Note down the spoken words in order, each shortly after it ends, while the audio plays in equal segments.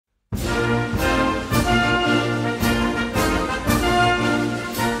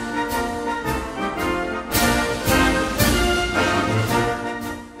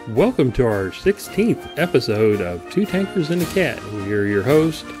Welcome to our 16th episode of Two Tankers and a Cat. We're your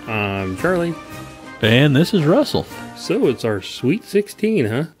host. I'm Charlie. And this is Russell. So it's our Sweet 16,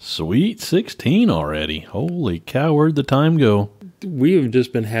 huh? Sweet 16 already. Holy cow, where'd the time go? We have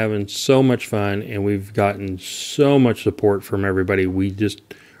just been having so much fun, and we've gotten so much support from everybody. We just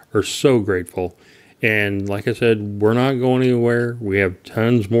are so grateful. And like I said, we're not going anywhere. We have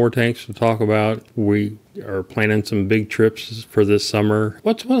tons more tanks to talk about. We are planning some big trips for this summer.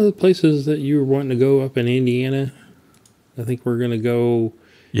 What's one of the places that you were wanting to go up in Indiana? I think we're going to go...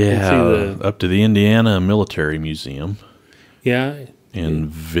 up to the Indiana Military Museum. Yeah. In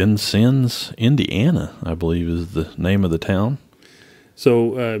Vincennes, Indiana, I believe is the name of the town.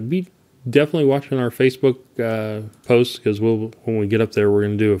 So be definitely watching our Facebook posts, because when we get up there, we're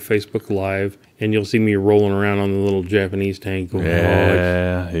going to do a Facebook Live, and you'll see me rolling around on the little Japanese tank. Going,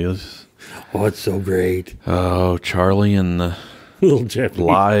 it's so great. Oh, Charlie and the little Japanese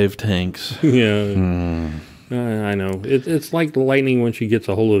live tanks. Yeah. I know. It's like lightning when she gets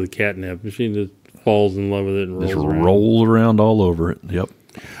a hold of the catnip. She just falls in love with it and rolls around all over it. Yep.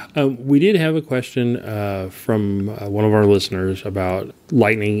 We did have a question from one of our listeners about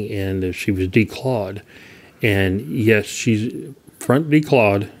lightning and if she was declawed. And yes, she's front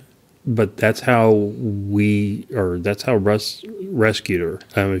declawed, but that's how Russ rescued her.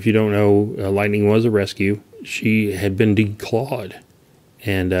 If you don't know, lightning was a rescue. She had been declawed.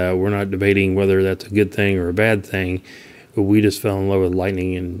 And we're not debating whether that's a good thing or a bad thing. But we just fell in love with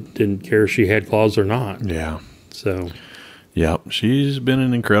lightning and didn't care if she had claws or not. Yeah. So. Yep. She's been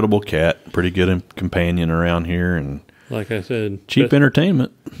an incredible cat. Pretty good companion around here. And like I said. Cheap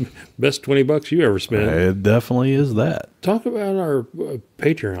entertainment. Best $20 you ever spent. It definitely is that. Talk about our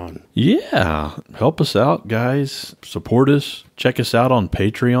Patreon. Yeah. Help us out, guys. Support us. Check us out on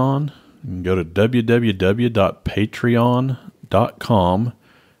Patreon. You can go to www.patreon.com.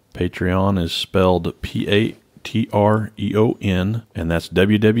 Patreon is spelled Patreon, and that's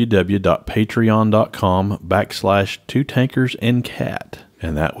www.patreon.com/2tankersandcat,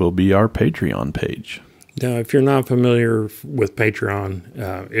 and that will be our Patreon page. Now, if you're not familiar with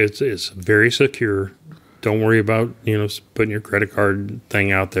Patreon, it's very secure. Don't worry about putting your credit card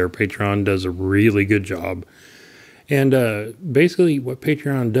thing out there. Patreon does a really good job. And basically what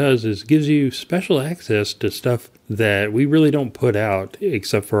Patreon does is gives you special access to stuff that we really don't put out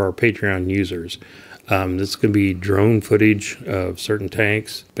except for our Patreon users. This could be drone footage of certain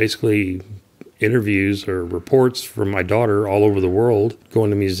tanks, basically interviews or reports from my daughter all over the world, going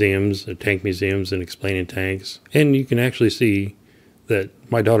to museums, tank museums, and explaining tanks. And you can actually see that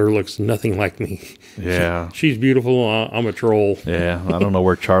my daughter looks nothing like me. Yeah. She's beautiful. I'm a troll. Yeah. I don't know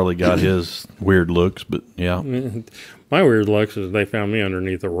where Charlie got his weird looks, but yeah. My weird looks is they found me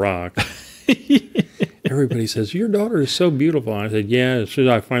underneath a rock. Everybody says, your daughter is so beautiful. I said, yeah, as soon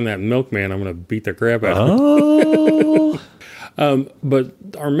as I find that milkman, I'm going to beat the crap out of him. But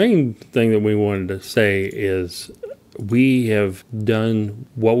our main thing that we wanted to say is we have done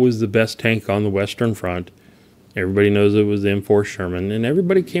what was the best tank on the Western Front. Everybody knows it was the M4 Sherman, and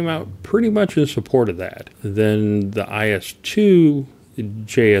everybody came out pretty much in support of that. Then the IS-2,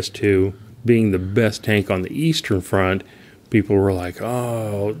 JS-2, being the best tank on the Eastern Front, people were like,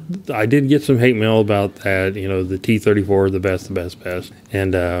 oh, I did get some hate mail about that. The T-34, the best.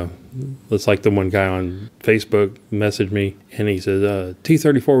 And it's like the one guy on Facebook messaged me, and he says,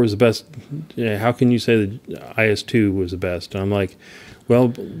 T-34 was the best. Yeah, how can you say the IS-2 was the best? And I'm like,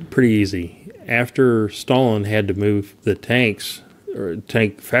 well, pretty easy. After Stalin had to move the tanks or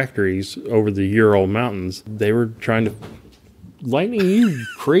tank factories over the Ural Mountains, they were trying to... Lightning, you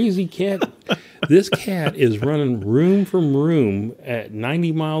crazy cat. This cat is running room from room at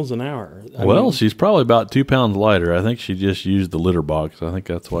 90 miles an hour. I mean, she's probably about 2 pounds lighter. I think she just used the litter box. I think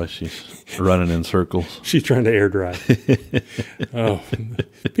that's why she's running in circles. She's trying to air dry. Oh,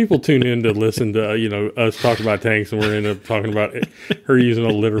 people tune in to listen to us talk about tanks, and we're end up talking about her using a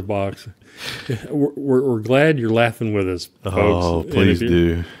litter box. We're glad you're laughing with us, folks. Oh, please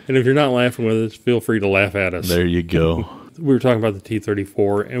do. And if you're not laughing with us, feel free to laugh at us. There you go. We were talking about the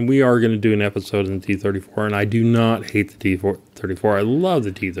T-34, and we are going to do an episode on the T-34, and I do not hate the T-34. I love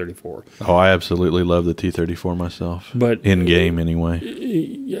the T-34. Oh, I absolutely love the T-34 myself. But in-game, anyway.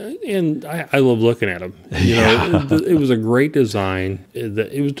 Yeah, and I love looking at them. It was a great design.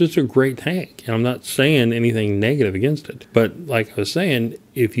 It was just a great tank, and I'm not saying anything negative against it. But like I was saying,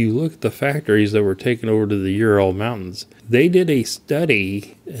 if you look at the factories that were taken over to the Ural Mountains, they did a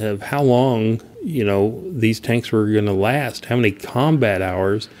study of how long these tanks were going to last, how many combat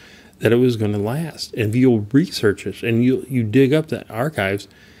hours that it was going to last. And if you'll research it and you dig up the archives,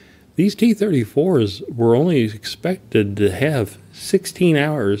 These T-34s were only expected to have 16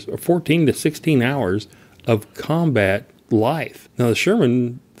 hours or 14 to 16 hours of combat life. Now, the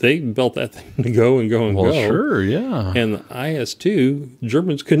Sherman, they built that thing to go and go and go. Well, sure, yeah. And the IS-2,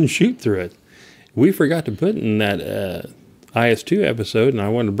 Germans couldn't shoot through it. We forgot to put in that IS-2 episode, and I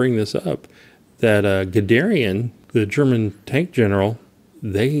wanted to bring this up, that Guderian, the German tank general,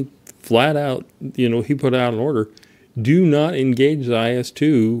 they flat out, he put out an order, do not engage the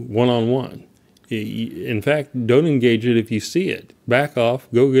IS-2 one-on-one. In fact, don't engage it if you see it. Back off,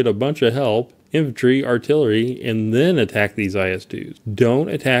 go get a bunch of help, infantry, artillery, and then attack these IS-2s. Don't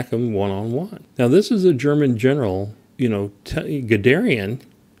attack them one-on-one. Now, this is a German general, Guderian,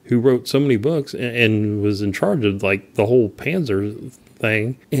 who wrote so many books and was in charge of like the whole Panzer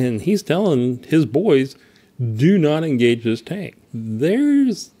thing. And he's telling his boys, do not engage this tank.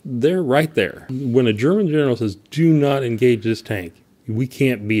 They're right there. When a German general says, do not engage this tank, we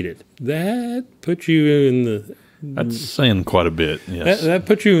can't beat it. That puts you in the... That's saying quite a bit, yes. That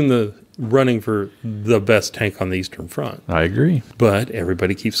puts you in the running for the best tank on the Eastern Front. I agree. But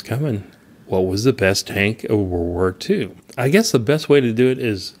everybody keeps coming. What was the best tank of World War II? I guess the best way to do it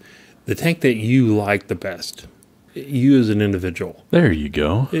is the tank that you like the best. You as an individual. There you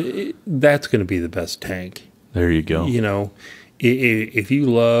go. That's going to be the best tank. There you go. If you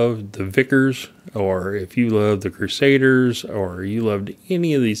loved the Vickers, or if you loved the Crusaders, or you loved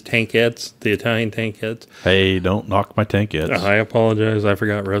any of these tankettes, the Italian tankettes. Hey, don't knock my tankettes. I apologize. I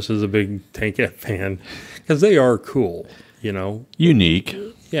forgot Russ is a big tankette fan, because they are cool, Unique.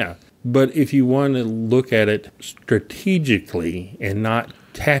 Yeah. But if you want to look at it strategically and not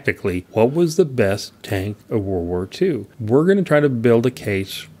tactically, what was the best tank of World War II? We're going to try to build a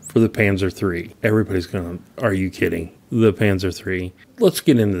case for the Panzer III. Everybody's going, are you kidding? The Panzer III. Let's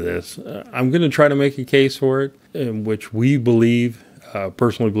get into this. I'm going to try to make a case for it, in which we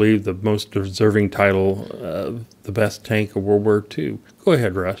personally believe, the most deserving title of the best tank of World War II. Go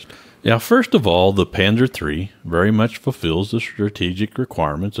ahead, Rust. Yeah, first of all, the Panzer III very much fulfills the strategic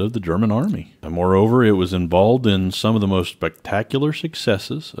requirements of the German army. And moreover, it was involved in some of the most spectacular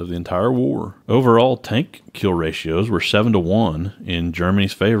successes of the entire war. Overall, tank kill ratios were 7-1 in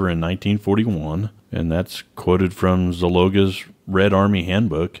Germany's favor in 1941, and that's quoted from Zaloga's Red Army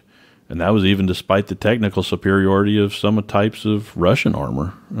Handbook. And that was even despite the technical superiority of some types of Russian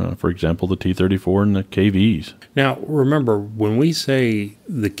armor, for example, the T-34 and the KVs. Now, remember, when we say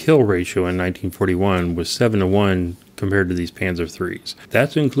the kill ratio in 1941 was 7-1 compared to these Panzer IIIs,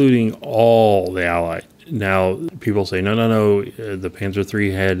 that's including all the Allied. Now, people say, no, the Panzer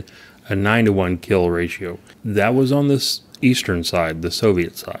III had a 9-1 kill ratio. That was on this eastern side, the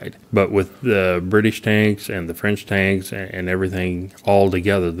Soviet side. But with the British tanks and the French tanks and everything all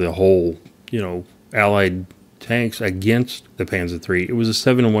together, the whole, Allied tanks against the Panzer III, it was a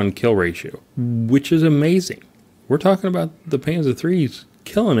 7-1 kill ratio, which is amazing. We're talking about the Panzer III's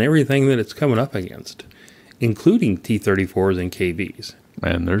killing everything that it's coming up against, including T-34s and KVs.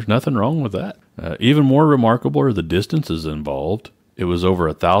 And there's nothing wrong with that. Even more remarkable are the distances involved. It was over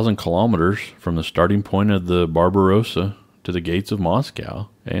 1,000 kilometers from the starting point of the Barbarossa to the gates of Moscow,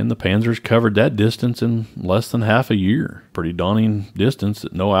 and the Panzers covered that distance in less than half a year. Pretty daunting distance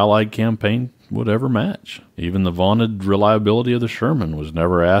that no Allied campaign would ever match. Even the vaunted reliability of the Sherman was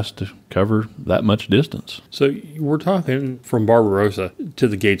never asked to cover that much distance. So we're talking from Barbarossa to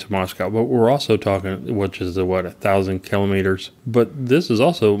the gates of Moscow, but we're also talking, which is 1,000 kilometers. But this is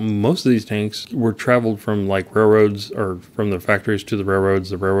also, most of these tanks were traveled from like railroads, or from the factories to the railroads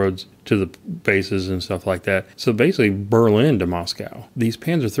to the bases and stuff like that. So basically Berlin to Moscow. These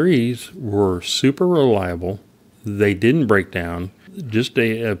Panzer IIIs were super reliable. They didn't break down. Just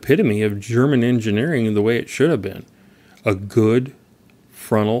an epitome of German engineering the way it should have been. A good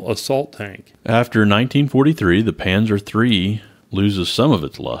frontal assault tank. After 1943, the Panzer III loses some of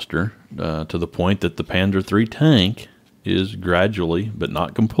its luster to the point that the Panzer III tank is gradually, but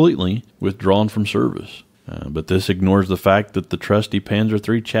not completely, withdrawn from service. But this ignores the fact that the trusty Panzer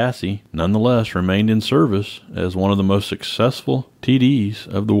III chassis nonetheless remained in service as one of the most successful TDs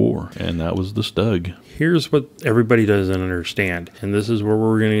of the war, and that was the Stug. Here's what everybody doesn't understand, and this is where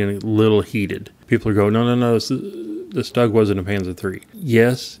we're going to get a little heated. People are going, no, the Stug wasn't a Panzer III.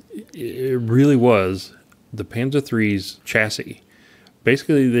 Yes, it really was the Panzer III's chassis.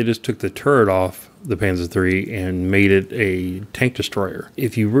 Basically, they just took the turret off the Panzer III and made it a tank destroyer.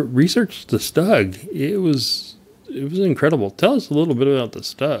 If you research the Stug, it was incredible. Tell us a little bit about the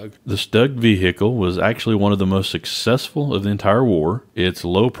Stug. The Stug vehicle was actually one of the most successful of the entire war. Its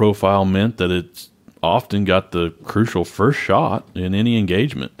low profile meant that it's often got the crucial first shot in any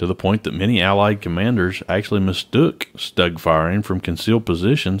engagement, to the point that many Allied commanders actually mistook Stug firing from concealed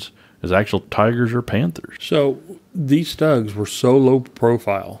positions as actual tigers or panthers. So these Stugs were so low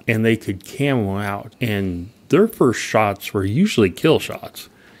profile, and they could camo out, and their first shots were usually kill shots.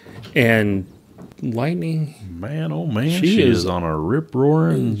 And Lightning, man, oh man, she is on a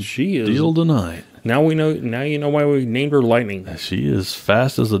rip-roaring deal tonight. Now we know. Now you know why we named her Lightning. She is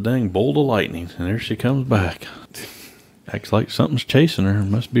fast as a dang bolt of lightning, and there she comes back. Acts like something's chasing her.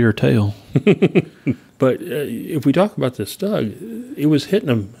 Must be her tail. But if we talk about this Stug, it was hitting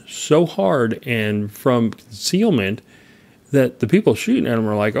them so hard and from concealment that the people shooting at them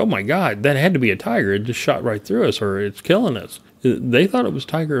were like, "Oh my God, that had to be a tiger! It just shot right through us, or it's killing us." They thought it was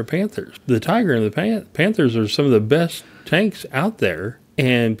Tiger and Panthers. The Tiger and the Panthers are some of the best tanks out there,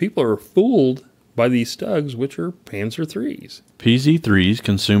 and people are fooled by these Stugs, which are Panzer IIIs. PZ-3s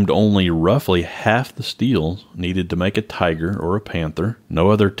consumed only roughly half the steel needed to make a Tiger or a Panther.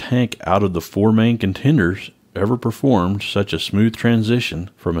 No other tank out of the four main contenders ever performed such a smooth transition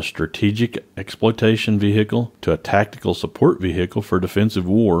from a strategic exploitation vehicle to a tactical support vehicle for defensive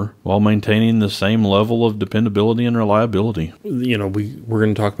war while maintaining the same level of dependability and reliability. You know, we're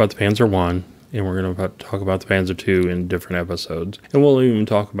going to talk about the Panzer I, and we're going to talk about the Panzer II in different episodes, and we'll even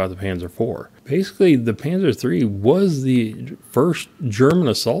talk about the Panzer IV. Basically, the Panzer III was the first German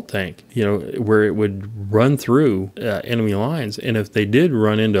assault tank, you know, where it would run through enemy lines, and if they did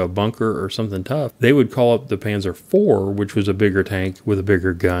run into a bunker or something tough, they would call up the Panzer IV, which was a bigger tank with a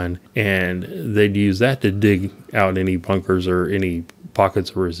bigger gun, and they'd use that to dig out any bunkers or any pockets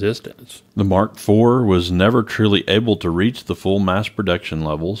of resistance. The Mark IV was never truly able to reach the full mass production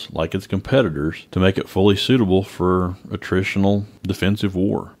levels like its competitors to make it fully suitable for attritional defensive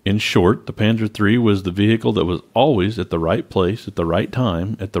war. In short, the Panzer III was the vehicle that was always at the right place at the right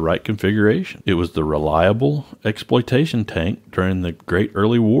time at the right configuration. It was the reliable exploitation tank during the great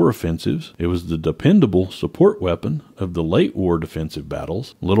early war offensives. It was the dependable support weapon of the late war defensive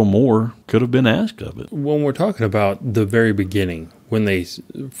battles. Little more could have been asked of it. When we're talking about the very beginning, when they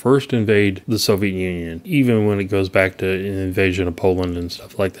first invade the Soviet Union, even when it goes back to an invasion of Poland and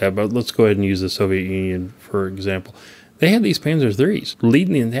stuff like that, but let's go ahead and use the Soviet Union for example. They had these Panzer IIIs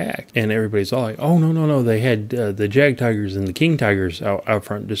leading the attack, and everybody's all like, "Oh no! They had the Jag Tigers and the King Tigers out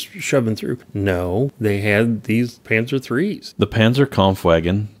front, just shoving through." No, they had these Panzer IIIs. The Panzer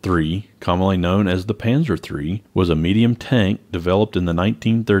Kampfwagen III, commonly known as the Panzer III, was a medium tank developed in the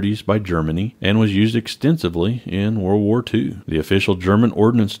 1930s by Germany and was used extensively in World War II. The official German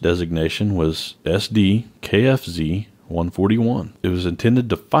ordnance designation was SD KFZ 141. It was intended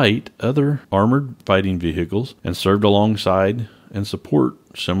to fight other armored fighting vehicles and served alongside and support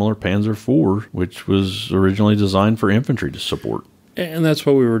similar Panzer IV, which was originally designed for infantry to support. And that's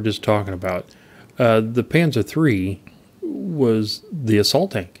what we were just talking about. The Panzer III was the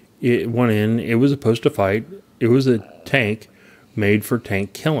assault tank. It went in, it was supposed to fight. It was a tank made for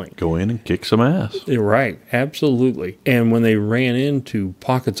tank killing. Go in and kick some ass. Right, absolutely. And when they ran into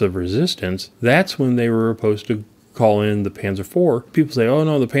pockets of resistance, that's when they were supposed to call in the Panzer IV. People say, "Oh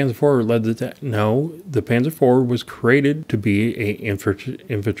no, the Panzer IV led the attack." No, the Panzer IV was created to be a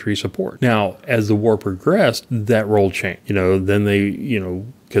infantry support. Now, as the war progressed, that role changed. You know, then they,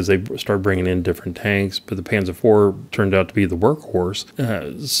 because they started bringing in different tanks, but the Panzer IV turned out to be the workhorse,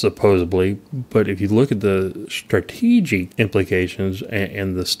 supposedly. But if you look at the strategic implications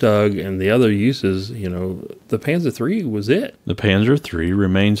and the Stug and the other uses, the Panzer III was it. The Panzer III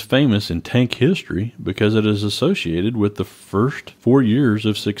remains famous in tank history because it is associated with the first 4 years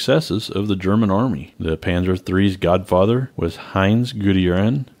of successes of the German army. The Panzer III's godfather was Heinz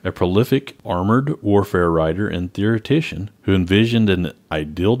Guderian, a prolific armored warfare writer and theoretician who envisioned an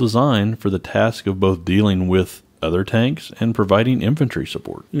ideal design for the task of both dealing with other tanks and providing infantry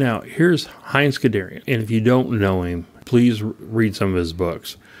support. Now, here's Heinz Guderian, and if you don't know him, please read some of his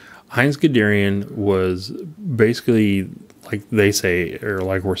books. Heinz Guderian was basically, like they say, or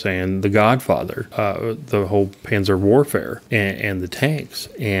like we're saying, the godfather, the whole Panzer warfare and the tanks.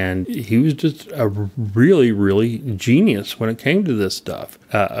 And he was just a really, really genius when it came to this stuff,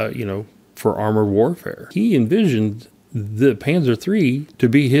 for armored warfare. He envisioned the Panzer III to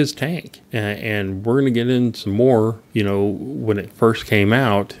be his tank. And we're going to get into some more, when it first came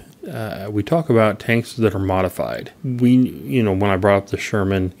out. We talk about tanks that are modified. When I brought up the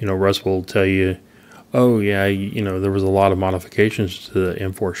Sherman, Russ will tell you, oh yeah, there was a lot of modifications to the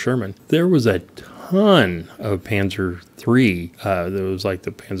M4 Sherman. There was a ton of Panzer III. There was like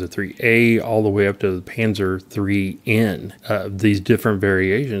the Panzer IIIA all the way up to the Panzer IIIN, these different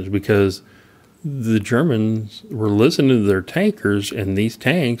variations, because the Germans were listening to their tankers and these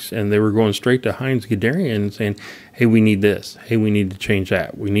tanks, and they were going straight to Heinz Guderian and saying, hey, we need this. Hey, we need to change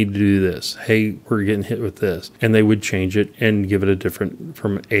that. We need to do this. Hey, we're getting hit with this. And they would change it and give it a different,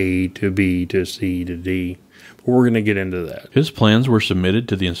 from A to B to C to D. But we're going to get into that. His plans were submitted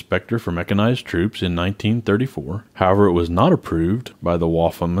to the Inspector for Mechanized Troops in 1934. However, it was not approved by the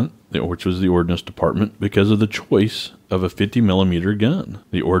Waffen, which was the Ordnance Department, because of the choice of a 50mm gun.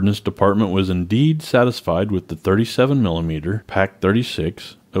 The Ordnance Department was indeed satisfied with the 37mm Pak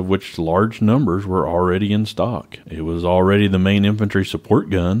 36, of which large numbers were already in stock. It was already the main infantry support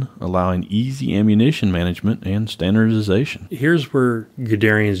gun, allowing easy ammunition management and standardization. Here's where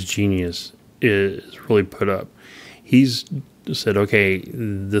Guderian's genius is really put up. He's said, okay,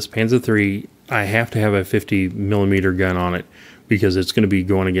 this Panzer III, I have to have a 50mm gun on it, because it's going to be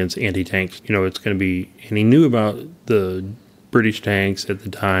going against anti-tanks. You know, it's going to be, and he knew about the British tanks at the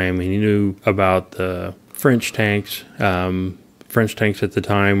time, and he knew about the French tanks. French tanks at the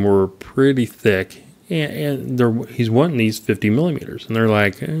time were pretty thick, and he's wanting these 50mm, and they're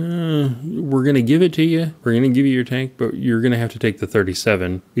like, we're going to give it to you. We're going to give you your tank, but you're going to have to take the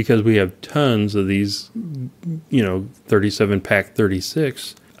 37, because we have tons of these, 37 Pak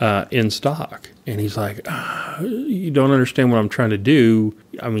 36 in stock. And he's like, you don't understand what I'm trying to do.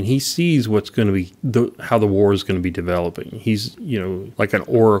 I mean, he sees what's going to be, how the war is going to be developing. He's, like an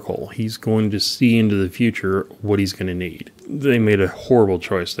oracle. He's going to see into the future what he's going to need. They made a horrible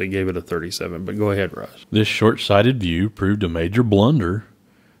choice. They gave it a 37, but go ahead, Russ. This short-sighted view proved a major blunder.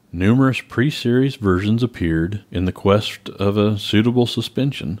 Numerous pre-series versions appeared in the quest of a suitable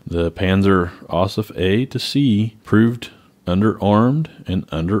suspension. The Panzer Osif A to C proved underarmed and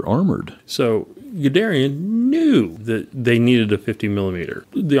underarmored. So Guderian knew that they needed a 50mm.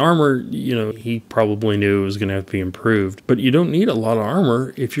 The armor, he probably knew it was going to have to be improved, but you don't need a lot of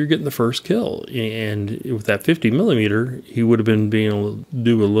armor if you're getting the first kill. And with that 50mm, he would have been being able to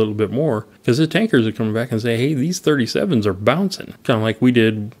do a little bit more, because the tankers are coming back and say, hey, these 37s are bouncing. Kind of like we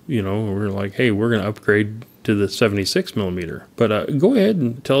did, we're like, hey, we're going to upgrade to the 76mm. But go ahead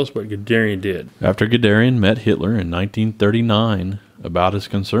and tell us what Guderian did. After Guderian met Hitler in 1939 about his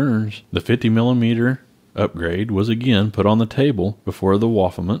concerns, the 50mm upgrade was again put on the table before the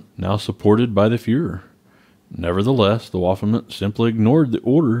Waffen, now supported by the Fuhrer. Nevertheless, the Waffen simply ignored the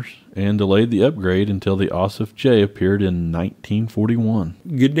orders and delayed the upgrade until the Osif J appeared in 1941.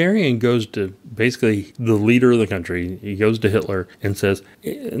 Guderian goes to basically the leader of the country. He goes to Hitler and says,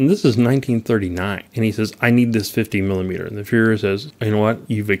 and this is 1939, and he says, I need this 50mm. And the Fuhrer says, you know what?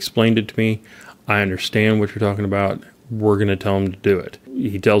 You've explained it to me. I understand what you're talking about. We're going to tell him to do it.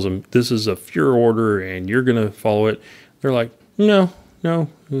 He tells him, this is a Fuhrer order, and you're going to follow it. They're like, no,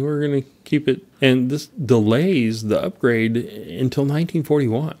 we're going to keep it. And this delays the upgrade until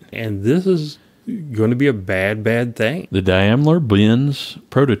 1941. And this is going to be a bad thing. The Daimler Benz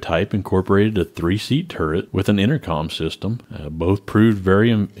prototype incorporated a 3-seat turret with an intercom system. Both proved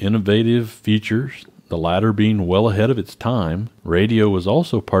very innovative features, the latter being well ahead of its time. Radio was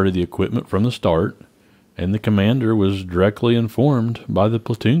also part of the equipment from the start, and the commander was directly informed by the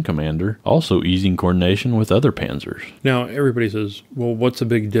platoon commander, also easing coordination with other panzers. Now, everybody says, well, what's the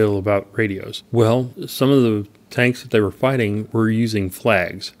big deal about radios? Well, some of the tanks that they were fighting were using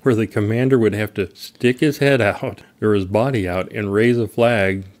flags, where the commander would have to stick his head out or his body out and raise a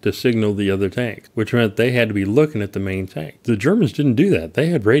flag to signal the other tank, which meant they had to be looking at the main tank. The Germans didn't do that. They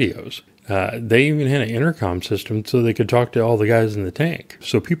had radios. They even had an intercom system so they could talk to all the guys in the tank.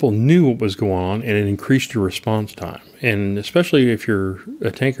 So people knew what was going on, and it increased your response time. And especially if you're a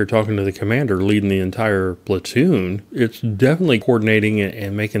tanker talking to the commander leading the entire platoon, it's definitely coordinating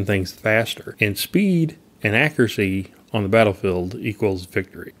and making things faster. And speed and accuracy on the battlefield equals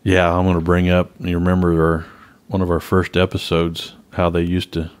victory. Yeah, I'm going to bring up, you remember one of our first episodes, how they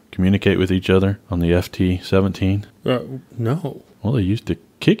used to communicate with each other on the FT-17? No. Well, they used to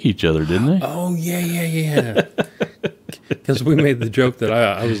kick each other, didn't they? Oh, yeah. Because we made the joke that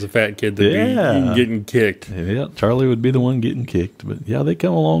I was the fat kid that be getting kicked. Yeah, Charlie would be the one getting kicked. But yeah, they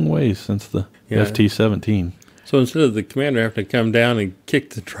come a long way since the FT-17. So instead of the commander having to come down and kick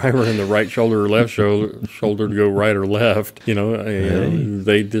the driver in the right shoulder or left shoulder to go right or left,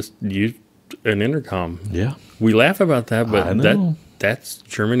 they just used an intercom. Yeah. We laugh about that, but that's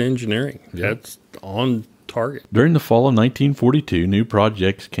German engineering. Yeah. That's on target. During the fall of 1942, new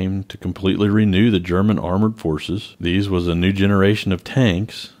projects came to completely renew the German armored forces. These was a new generation of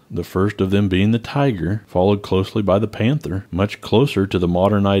tanks, the first of them being the Tiger, followed closely by the Panther, much closer to the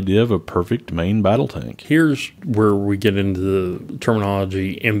modern idea of a perfect main battle tank. Here's where we get into the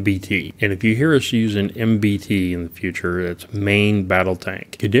terminology MBT. And if you hear us using MBT in the future, it's main battle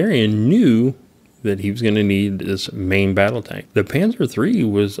tank. Guderian knew that he was going to need this main battle tank. The Panzer III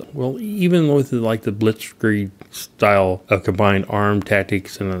was, well, even with like the Blitzkrieg style of combined arm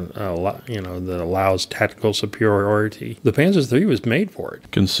tactics and that allows tactical superiority, the Panzer III was made for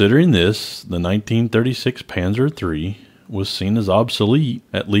it. Considering this, the 1936 Panzer III was seen as obsolete,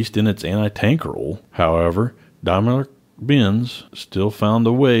 at least in its anti-tank role. However, Daimler-Benz still found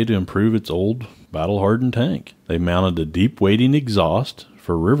a way to improve its old battle-hardened tank. They mounted a deep-wading exhaust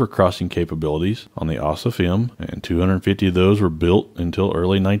for river crossing capabilities on the Ossifim, and 250 of those were built until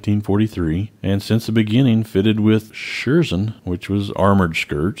early 1943, and since the beginning fitted with Scherzen, which was armored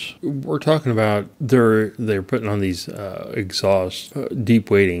skirts. We're talking about they're putting on these exhausts,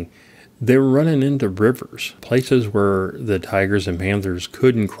 deep wading. They were running into rivers, places where the Tigers and Panthers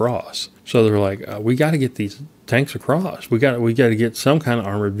couldn't cross. So they're like, we got to get these tanks across. We got to get some kind of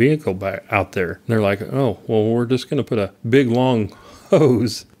armored vehicle back out there. And they're like, oh, well, we're just going to put a big long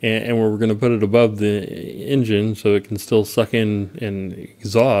hose and we're going to put it above the engine so it can still suck in and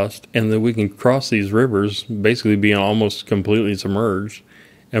exhaust, and then we can cross these rivers, basically being almost completely submerged,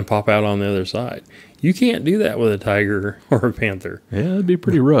 and pop out on the other side. You can't do that with a Tiger or a Panther. Yeah, it'd be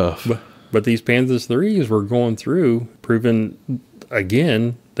pretty rough. But these Panzer IIIs were going through, proving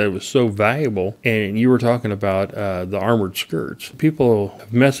again that it was so valuable. And you were talking about the armored skirts. People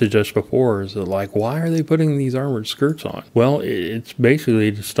have messaged us before, is that like, why are they putting these armored skirts on? Well, it's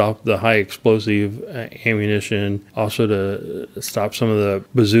basically to stop the high explosive ammunition, also to stop some of the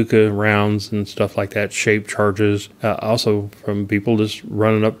bazooka rounds and stuff like that, shape charges, also from people just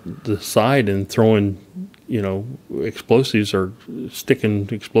running up the side and throwing explosives or sticking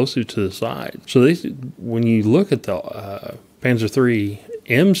explosives to the side. So when you look at the Panzer III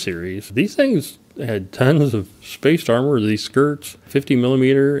M series, these things had tons of spaced armor, these skirts, 50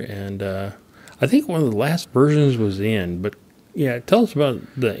 millimeter, and I think one of the last versions was in, but yeah, tell us about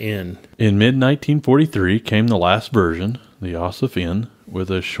the N. In mid-1943 came the last version, the Ossif N, with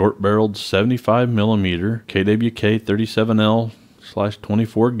a short-barreled 75 millimeter KWK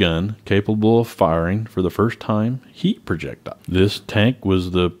 37L/24 gun capable of firing, for the first time, heat projectile. This tank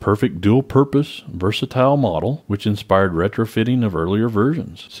was the perfect dual-purpose, versatile model, which inspired retrofitting of earlier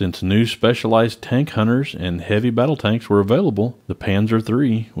versions. Since new specialized tank hunters and heavy battle tanks were available, the Panzer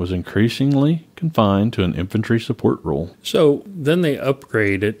III was increasingly confined to an infantry support role. So then they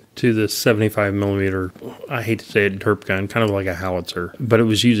upgrade it to the 75 millimeter, I hate to say it, derp gun, kind of like a howitzer, but it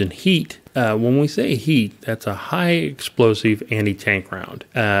was using heat. When we say heat, that's a high explosive anti-tank round,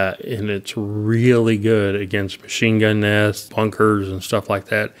 and it's really good against machine gun nests, bunkers, and stuff like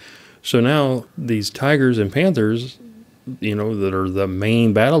that. So now these Tigers and Panthers, that are the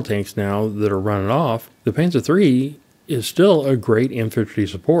main battle tanks now that are running off, the Panzer III is still a great infantry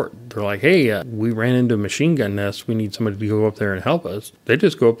support. They're like, hey, we ran into a machine gun nest. We need somebody to go up there and help us. They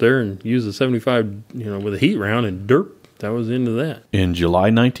just go up there and use the 75, with a heat round, and derp. That was into that. In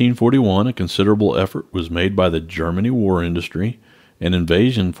July 1941, a considerable effort was made by the Germany war industry, and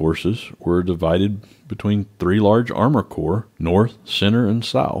invasion forces were divided between three large armor corps, north, center, and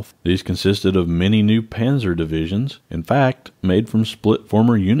south. These consisted of many new panzer divisions, in fact, made from split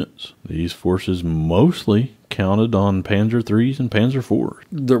former units. These forces mostly counted on Panzer IIIs and Panzer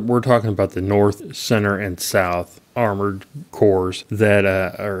IVs. We're talking about the north, center, and south armored corps that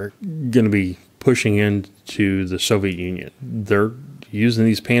are going to be pushing into the Soviet Union. They're using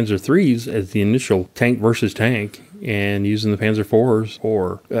these Panzer IIIs as the initial tank versus tank, and using the Panzer IVs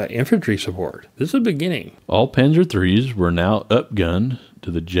for infantry support. This is a beginning. All Panzer IIIs were now upgunned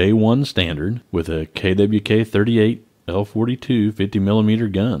to the J1 standard with a KWK 38 L42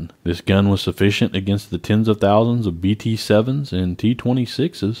 50mm gun. This gun was sufficient against the tens of thousands of BT-7s and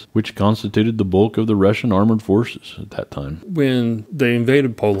T-26s, which constituted the bulk of the Russian armored forces at that time. When they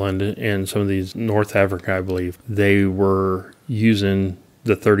invaded Poland and some of these North Africa, I believe, they were using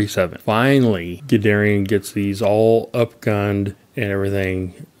the 37. Finally, Guderian gets these all upgunned and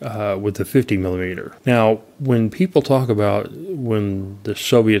everything with the 50mm. Now, when people talk about when the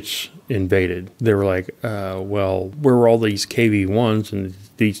Soviets invaded, they were like, well, where were all these KV-1s and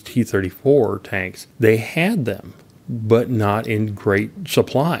these T-34 tanks? They had them, but not in great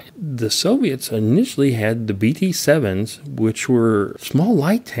supply. The Soviets initially had the BT-7s, which were small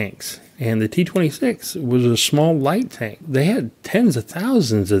light tanks, and the T-26 was a small light tank. They had tens of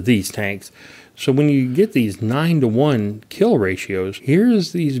thousands of these tanks. So when you get these 9-to-1 kill ratios,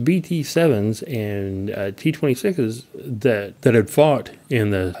 here's these BT-7s and T-26s that had fought in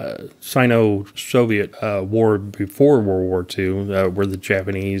the Sino-Soviet war before World War II, where the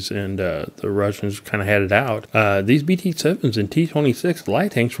Japanese and the Russians kind of had it out. These BT-7s and T-26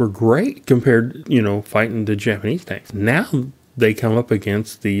 light tanks were great compared, fighting the Japanese tanks. Now they come up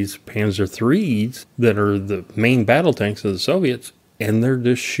against these Panzer IIIs that are the main battle tanks of the Soviets, and they're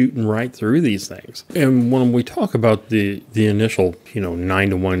just shooting right through these things. And when we talk about the initial,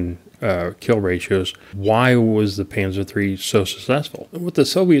 9-to-1 kill ratios, why was the Panzer III so successful? What the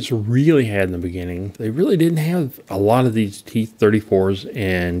Soviets really had in the beginning, they really didn't have a lot of these T-34s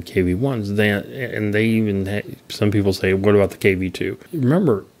and KV-1s. They even had, some people say, what about the KV-2?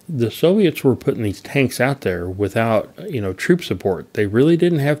 Remember, the Soviets were putting these tanks out there without, troop support. They really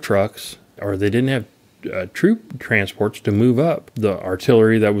didn't have trucks, or they didn't have troop transports to move up the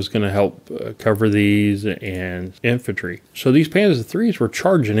artillery that was going to help cover these and infantry. So these Panzer IIIs were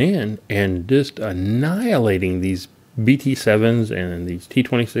charging in and just annihilating these BT-7s and these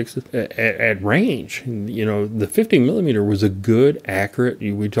T-26s at range. The 50 millimeter was a good, accurate,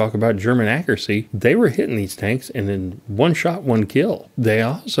 we talk about German accuracy. They were hitting these tanks and in one shot, one kill. They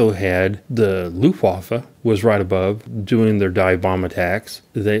also had the Luftwaffe was right above doing their dive bomb attacks.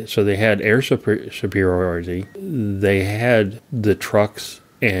 So they had air superiority. They had the trucks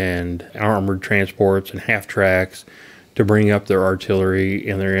and armored transports and half tracks to bring up their artillery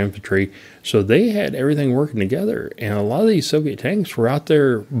and their infantry. So they had everything working together. And a lot of these Soviet tanks were out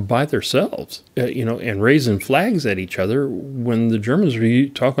there by themselves, and raising flags at each other when the Germans were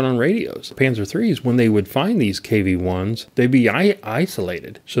talking on radios. Panzer IIIs, when they would find these KV-1s, they'd be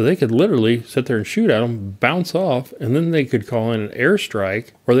isolated. So they could literally sit there and shoot at them, bounce off, and then they could call in an airstrike,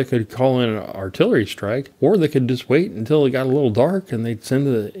 or they could call in an artillery strike, or they could just wait until it got a little dark and they'd send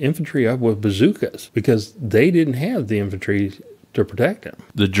the infantry up with bazookas, because they didn't have the infantry to protect him.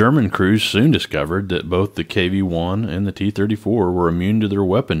 The German crews soon discovered that both the KV-1 and the T-34 were immune to their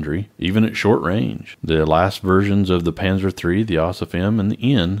weaponry, even at short range. The last versions of the Panzer III, the Osif M and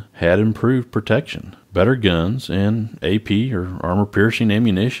the N, had improved protection, better guns, and AP, or armor-piercing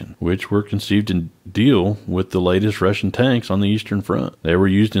ammunition, which were conceived to deal with the latest Russian tanks on the Eastern Front. They were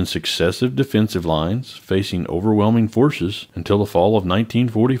used in successive defensive lines, facing overwhelming forces until the fall of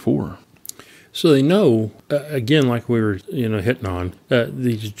 1944. So they know, again, like we were, hitting on,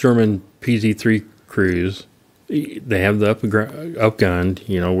 these German PZ-3 crews, they have the upgunned,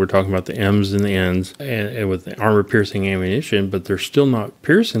 we're talking about the M's and the N's, and with the armor-piercing ammunition, but they're still not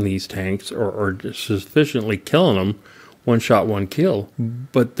piercing these tanks or sufficiently killing them. One shot, one kill,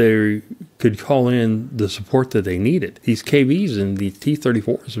 but they could call in the support that they needed. These KVs and these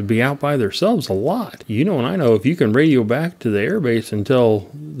T-34s would be out by themselves a lot. And I know if you can radio back to the airbase and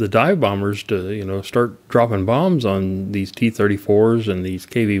tell the dive bombers to, start dropping bombs on these T-34s and these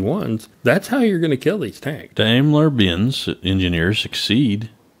KV-1s, that's how you're going to kill these tanks. Daimler-Benz engineers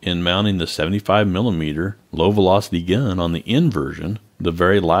succeed in mounting the 75 millimeter low-velocity gun on the N version, the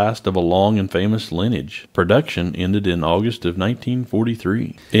very last of a long and famous lineage. Production ended in August of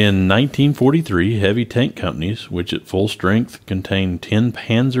 1943. In 1943, heavy tank companies, which at full strength contained 10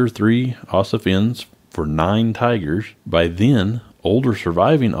 Panzer III Osif Ns for 9 Tigers, by then older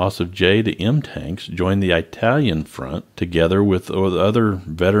surviving Osif J to M tanks joined the Italian front together with other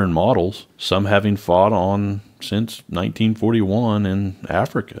veteran models, some having fought on since 1941 in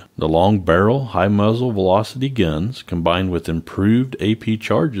Africa. The long barrel, high muzzle velocity guns, combined with improved AP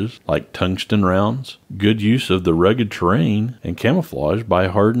charges like tungsten rounds, good use of the rugged terrain, and camouflage by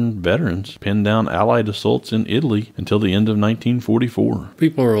hardened veterans, pinned down Allied assaults in Italy until the end of 1944.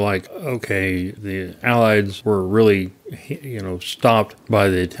 People are like, okay, the Allies were really stopped by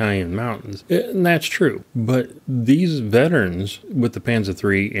the Italian mountains. And that's true. But these veterans with the Panzer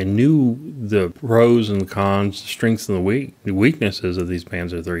III and knew the pros and the cons, the strengths and the weaknesses of these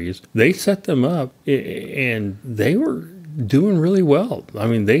Panzer IIIs, they set them up and they were doing really well. I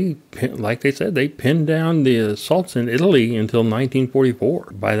mean, like they said, they pinned down the assaults in Italy until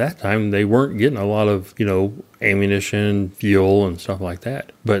 1944. By that time, they weren't getting a lot of, ammunition, fuel, and stuff like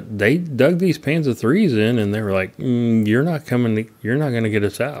that. But they dug these Panzer IIIs in, and they were like, you're not going to get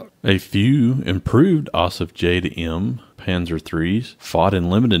us out. A few improved Osif J to M Panzer IIIs fought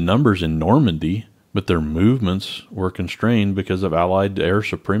in limited numbers in Normandy, but their movements were constrained because of Allied air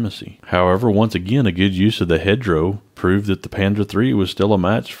supremacy. However, once again, a good use of the hedgerow proved that the Panzer III was still a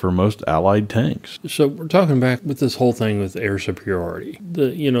match for most Allied tanks. So we're talking back with this whole thing with air superiority.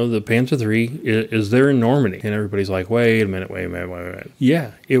 The Panzer III is there in Normandy, and everybody's like, wait a minute.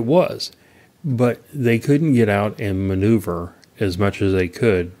 Yeah, it was, but they couldn't get out and maneuver as much as they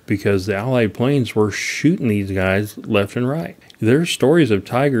could because the Allied planes were shooting these guys left and right. There's stories of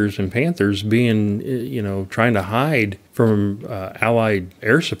Tigers and Panthers being, trying to hide from Allied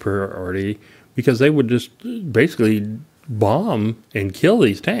air superiority because they would just basically bomb and kill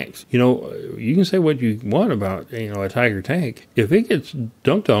these tanks. You know, you can say what you want about, you know, a Tiger tank. If it gets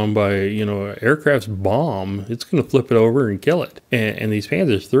dumped on by, you know, an aircraft's bomb, it's going to flip it over and kill it. And these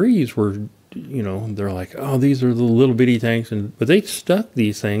Panzer IIIs were, you know, they're like, oh, these are the little bitty tanks, but they stuck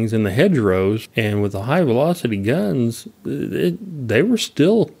these things in the hedgerows, and with the high velocity guns, they were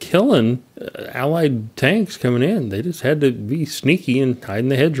still killing Allied tanks coming in. They just had to be sneaky and hide in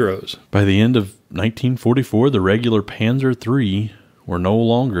the hedgerows. By the end of 1944, the regular Panzer III were no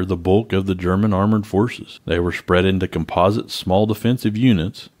longer the bulk of the German armored forces. They were spread into composite small defensive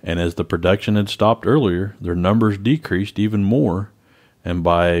units, and as the production had stopped earlier, their numbers decreased even more, and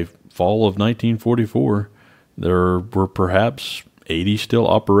by fall of 1944, there were perhaps 80 still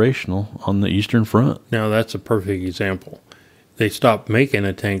operational on the Eastern Front. Now, that's a perfect example. They stopped making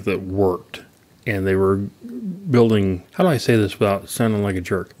a tank that worked, and they were building, how do I say this without sounding like a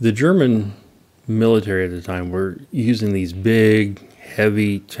jerk? The German military at the time were using these big,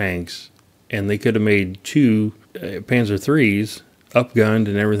 heavy tanks, and they could have made two Panzer IIIs, upgunned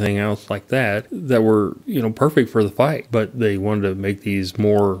and everything else like that were, you know, perfect for the fight. But they wanted to make these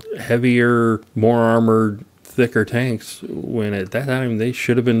more heavier, more armored, thicker tanks, when at that time they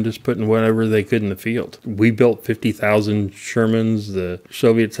should have been just putting whatever they could in the field. We built 50,000 Shermans. The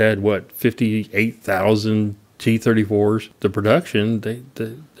Soviets had, 58,000 T-34s. The production,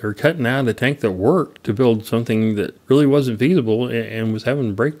 they're cutting out a tank that worked to build something that really wasn't feasible and was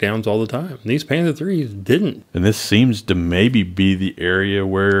having breakdowns all the time. And these Panzer IIIs didn't. And this seems to maybe be the area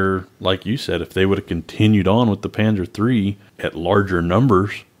where, like you said, if they would have continued on with the Panzer III at larger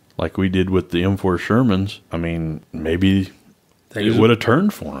numbers, like we did with the M4 Shermans, I mean, maybe it would have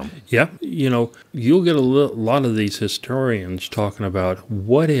turned for them. Yeah. You know, you'll get a lot of these historians talking about,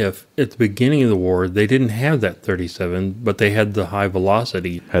 what if at the beginning of the war they didn't have that 37, but they had the high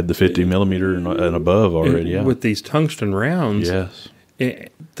velocity. Had the 50 millimeter and above already, yeah. With these tungsten rounds. Yes.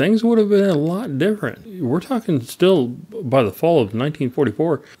 Things would have been a lot different. We're talking still, by the fall of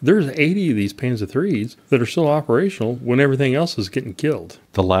 1944, there's 80 of these Panzer IIIs that are still operational when everything else is getting killed.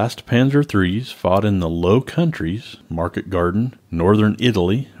 The last Panzer IIIs fought in the Low Countries, Market Garden, northern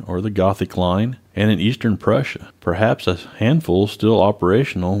Italy, or the Gothic Line, and in eastern Prussia. Perhaps a handful still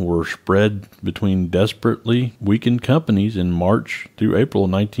operational were spread between desperately weakened companies in March through April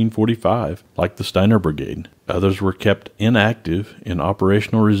 1945, like the Steiner Brigade. Others were kept inactive in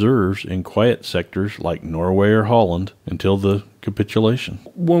operational reserves in quiet sectors like Norway or Holland until the capitulation.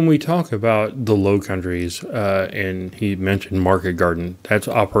 When we talk about the Low Countries, and he mentioned Market Garden, that's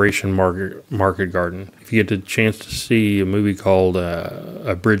Operation Market Garden. If you get the chance to see a movie called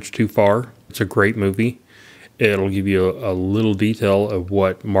A Bridge Too Far, it's a great movie. It'll give you a little detail of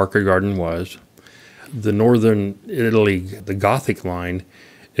what Market Garden was. The northern Italy, the Gothic Line,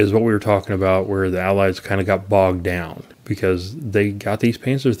 is what we were talking about, where the Allies kind of got bogged down because they got these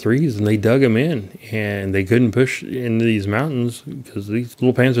Panzer IIIs and they dug them in, and they couldn't push into these mountains because these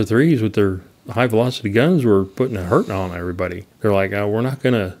little Panzer IIIs with their high velocity guns were putting a hurt on everybody. They're like, oh, we're not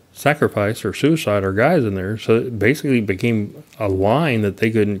going to sacrifice or suicide our guys in there. So it basically became a line that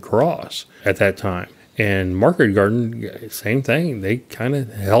they couldn't cross at that time. And Market Garden, same thing. They kind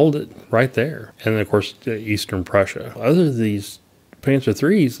of held it right there. And then, of course, Eastern Prussia. Other than these Panzer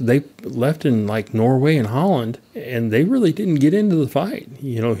IIIs, they left in like Norway and Holland, and they really didn't get into the fight.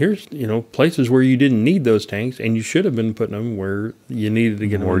 You know, here's, you know, places where you didn't need those tanks, and you should have been putting them where you needed to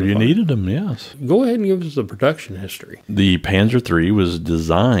get them. Where you needed them, yes. Go ahead and give us the production history. The Panzer III was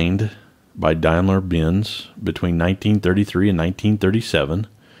designed by Daimler-Benz between 1933 and 1937,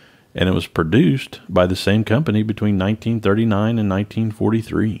 and it was produced by the same company between 1939 and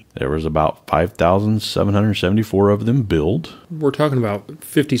 1943. There was about 5,774 of them built. We're talking about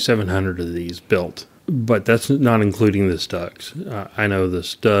 5,700 of these built, but that's not including the Stugs. I know the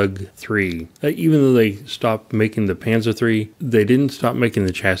Stug 3, even though they stopped making the Panzer III, they didn't stop making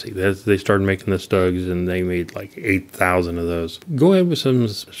the chassis. They started making the Stugs, and they made like 8,000 of those. Go ahead with some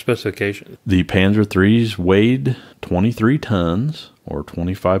specifications. The Panzer IIIs weighed 23 tons, or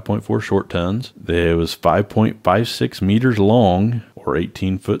 25.4 short tons. It was 5.56 meters long, or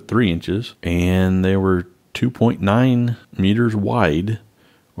 18 foot 3 inches, and they were 2.9 meters wide,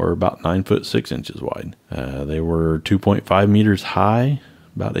 or about 9 foot 6 inches wide. They were 2.5 meters high,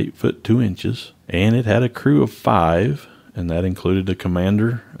 about 8 foot 2 inches, and it had a crew of 5, and that included a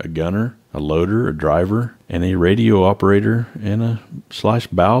commander, a gunner, a loader, a driver, and a radio operator, and a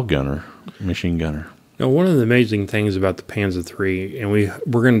 /bow gunner, machine gunner. Now, one of the amazing things about the Panzer III, and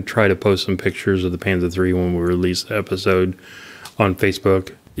we're going to try to post some pictures of the Panzer III when we release the episode on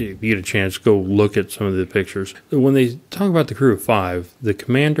Facebook. If you get a chance, go look at some of the pictures. When they talk about the crew of 5, the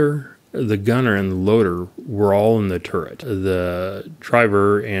commander, the gunner and the loader were all in the turret. The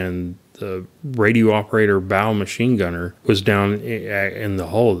driver and the radio operator bow machine gunner was down in the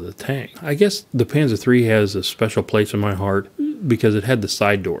hull of the tank. I guess the Panzer III has a special place in my heart because it had the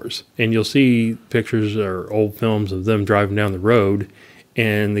side doors. And you'll see pictures or old films of them driving down the road,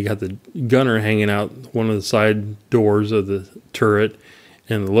 and they got the gunner hanging out one of the side doors of the turret,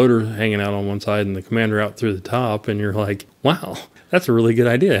 and the loader hanging out on one side, and the commander out through the top, and you're like, wow, that's a really good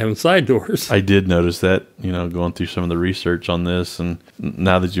idea, having side doors. I did notice that, going through some of the research on this, and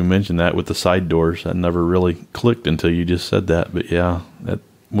now that you mentioned that with the side doors, that never really clicked until you just said that. But yeah, that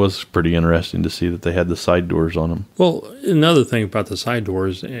was pretty interesting to see that they had the side doors on them. Well, another thing about the side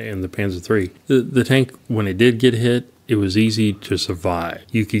doors in the Panzer III, the tank, when it did get hit, it was easy to survive.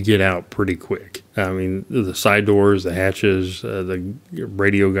 You could get out pretty quick. I mean, the side doors, the hatches, the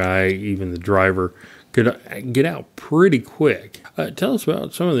radio guy, even the driver could get out pretty quick. Tell us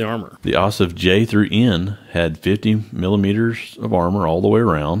about some of the armor. The Ossif J through N had 50 millimeters of armor all the way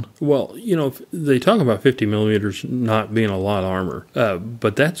around. Well, they talk about 50 millimeters not being a lot of armor,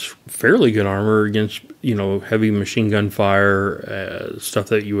 but that's fairly good armor against, heavy machine gun fire, stuff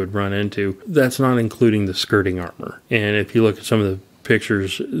that you would run into. That's not including the skirting armor. And if you look at some of the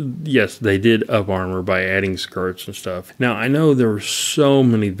pictures, yes, they did up armor by adding skirts and stuff. Now, I know there were so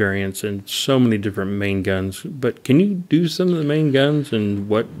many variants and so many different main guns, but can you do some of the main guns and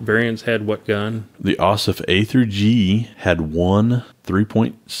what variants had what gun? The Ossif A through G had one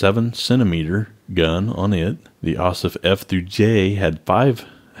 3.7 centimeter gun on it. The Ossif F through J had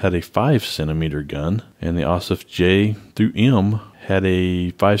a 5 centimeter gun, and the Ossif J through M had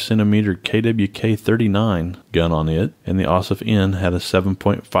a 5 centimeter KWK 39 gun on it, and the Ossif N had a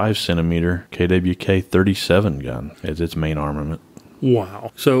 7.5 centimeter KWK 37 gun as its main armament.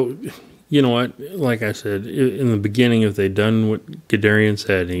 Wow. So, you know what? Like I said, in the beginning, if they'd done what Guderian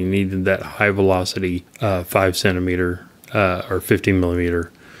said, he needed that high velocity 5 centimeter or 50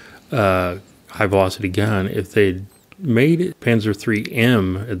 millimeter high velocity gun. If they'd made it Panzer III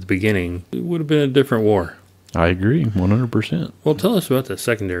M at the beginning, it would have been a different war. I agree, 100%. Well, tell us about the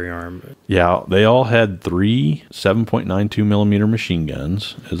secondary armament. Yeah, they all had 3 7.92 millimeter machine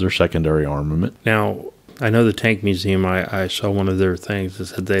guns as their secondary armament. Now, I know the Tank Museum, I saw one of their things that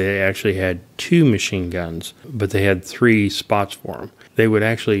said they actually had 2 machine guns, but they had 3 spots for them. They would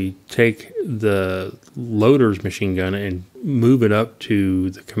actually take the loader's machine gun and move it up to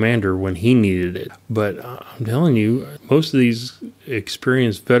the commander when he needed it. But I'm telling you, most of these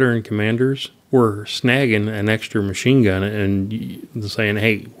experienced veteran commanders were snagging an extra machine gun and saying,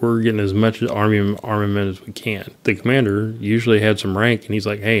 hey, we're getting as much armament as we can. The commander usually had some rank, and he's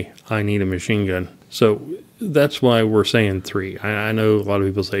like, hey, I need a machine gun. So that's why we're saying 3. I know a lot of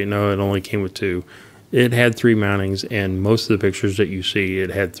people say, no, it only came with 2. It had 3 mountings, and most of the pictures that you see, it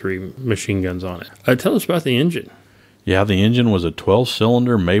had 3 machine guns on it. Tell us about the engine. Yeah, the engine was a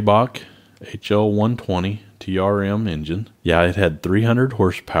 12-cylinder Maybach HL120 TRM engine. Yeah, it had 300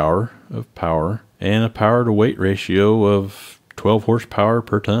 horsepower of power and a power-to-weight ratio of 12 horsepower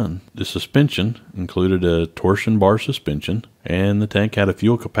per ton. The suspension included a torsion bar suspension, and the tank had a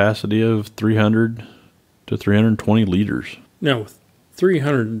fuel capacity of 300 to 320 liters. Now, with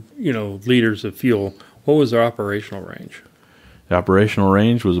 300 liters of fuel, what was their operational range? The operational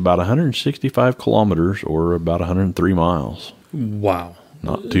range was about 165 kilometers, or about 103 miles. Wow.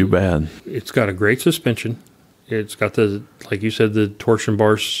 Not too bad. It's got a great suspension. It's got like you said, the torsion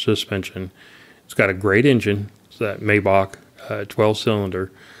bar suspension. It's got a great engine. It's that Maybach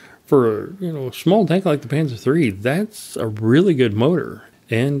 12-cylinder. For a small tank like the Panzer III, that's a really good motor.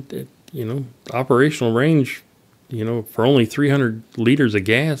 And operational range, for only 300 liters of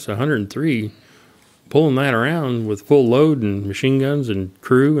gas, 103, pulling that around with full load and machine guns and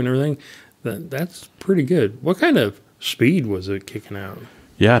crew and everything, that's pretty good. What kind of speed was it kicking out?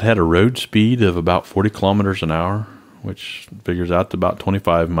 Yeah, it had a road speed of about 40 kilometers an hour, which figures out to about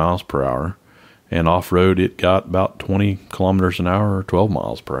 25 miles per hour. And off-road, it got about 20 kilometers an hour or 12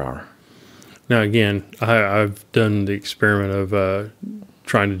 miles per hour. Now, again, I've done the experiment of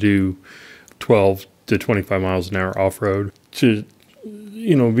trying to do 12 to 25 miles an hour off-road to,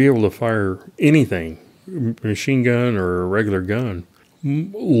 be able to fire anything, machine gun or a regular gun.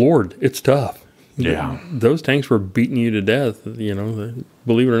 Lord, it's tough. Yeah. Those tanks were beating you to death.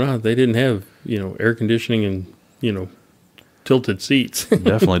 Believe it or not, they didn't have, air conditioning and, tilted seats.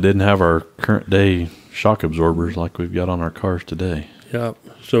 Definitely didn't have our current day shock absorbers like we've got on our cars today. Yeah.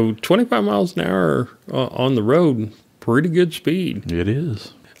 So 25 miles an hour on the road, pretty good speed. It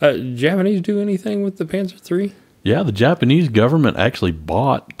is. Japanese do anything with the Panzer III? Yeah, the Japanese government actually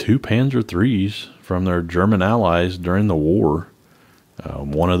bought 2 Panzer IIIs from their German allies during the war.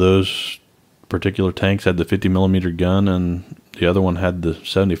 One of those particular tanks had the 50 millimeter gun, and the other one had the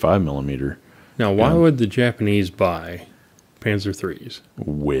 75 millimeter. Now, why would the Japanese buy Panzer IIIs?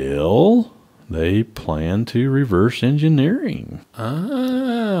 Well, they plan to reverse engineering.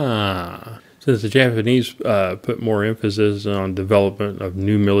 Since the Japanese put more emphasis on development of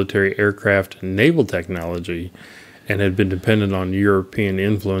new military aircraft and naval technology and had been dependent on European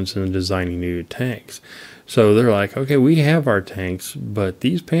influence in designing new tanks. So they're like, okay, we have our tanks, but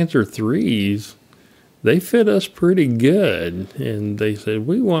these Panzer IIIs, they fit us pretty good. And they said,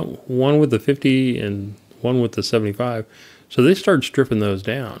 we want one with the 50 and one with the 75. So they started stripping those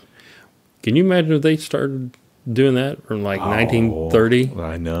down. Can you imagine if they started doing that from like 1930?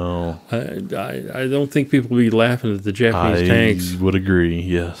 I know. I don't think people would be laughing at the Japanese tanks. I would agree,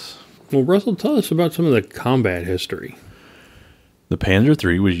 yes. Well, Russell, tell us about some of the combat history. The Panzer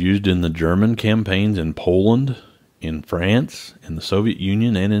III was used in the German campaigns in Poland, in France, in the Soviet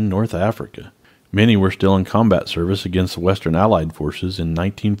Union, and in North Africa. Many were still in combat service against the Western Allied forces in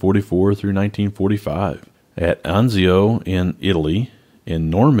 1944 through 1945. At Anzio in Italy, in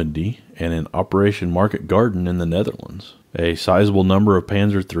Normandy, and in Operation Market Garden in the Netherlands. A sizable number of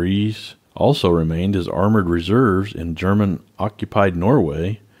Panzer IIIs also remained as armored reserves in German-occupied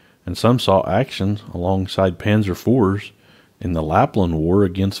Norway, and some saw action alongside Panzer IVs in the Lapland War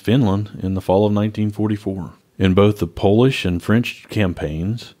against Finland in the fall of 1944. In both the Polish and French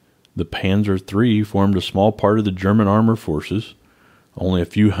campaigns, the Panzer III formed a small part of the German armored forces. Only a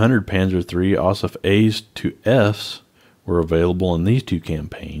few hundred Panzer III Osif A's to F's were available in these two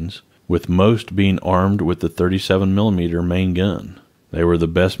campaigns, with most being armed with the 37 millimeter main gun. They were the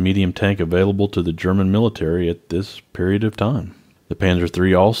best medium tank available to the German military at this period of time. The Panzer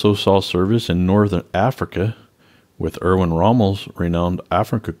III also saw service in northern Africa with Erwin Rommel's renowned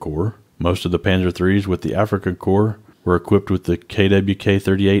Afrika Korps. Most of the Panzer IIIs with the Afrika Korps were equipped with the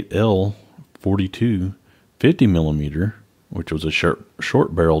KWK-38L 42 50 millimeter, which was a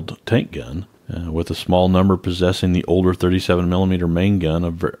short-barreled tank gun, with a small number possessing the older 37 millimeter main gun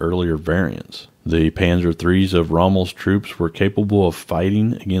of earlier variants. The Panzer IIIs of Rommel's troops were capable of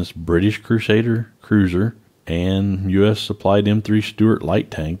fighting against British Crusader cruiser and U.S. supplied M3 Stuart light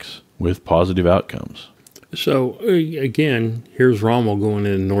tanks with positive outcomes. So, again, here's Rommel going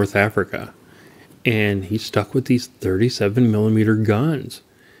into North Africa, and he's stuck with these 37 millimeter guns,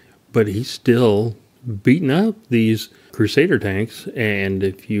 but he's still beating up these Crusader tanks. And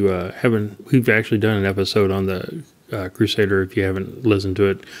if you we've actually done an episode on the Crusader. If you haven't listened to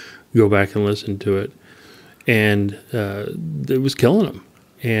it, go back and listen to it. And it was killing them.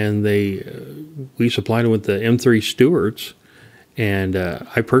 And we supplied them with the M3 Stuarts, and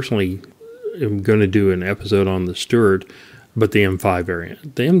I personally am going to do an episode on the Stuart, but the M5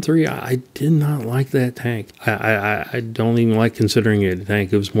 variant. The M3, I did not like that tank. I don't even like considering it a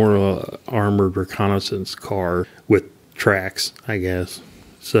tank. It was more of an armored reconnaissance car with tracks, I guess.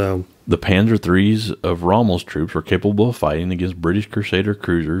 So the Panzer IIIs of Rommel's troops were capable of fighting against British Crusader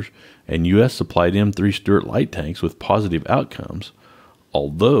cruisers and U.S. supplied M3 Stuart light tanks with positive outcomes,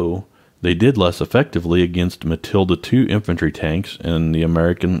 although they did less effectively against Matilda II infantry tanks and the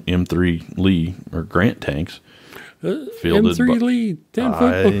American M3 Lee or Grant tanks. M3 Lee, 10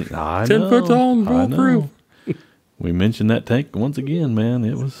 foot tall and bulletproof. We mentioned that tank once again, man.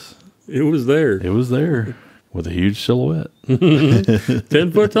 It was there. It was there with a huge silhouette.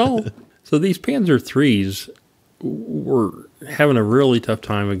 10 foot tall. So these Panzer IIIs were having a really tough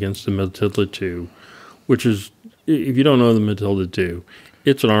time against the Matilda II, which is, if you don't know the Matilda II,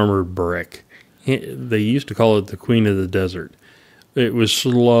 it's an armored brick. They used to call it the Queen of the Desert. It was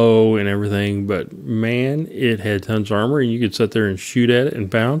slow and everything, but man, it had tons of armor, and you could sit there and shoot at it and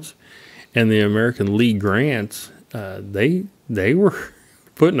bounce. And the American Lee Grants, they were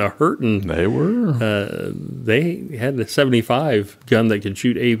putting a hurting. They were. They had a 75 gun that could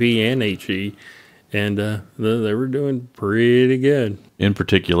shoot AP and HE, and they were doing pretty good. In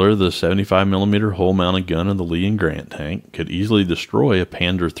particular, the 75 millimeter hull-mounted gun of the Lee and Grant tank could easily destroy a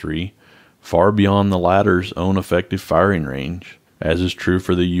Panzer III far beyond the latter's own effective firing range, as is true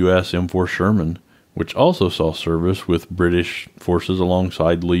for the U.S. M4 Sherman, which also saw service with British forces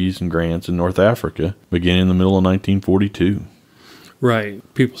alongside Lee's and Grant's in North Africa, beginning in the middle of 1942.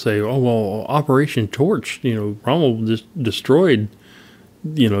 Right. People say, oh, well, Operation Torch, Rommel just destroyed,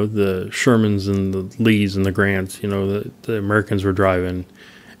 the Shermans and the Lees and the Grants, the Americans were driving.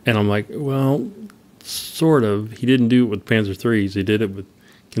 And I'm like, well, sort of. He didn't do it with Panzer IIIs. He did it with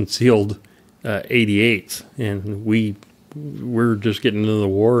concealed 88s. And we're just getting into the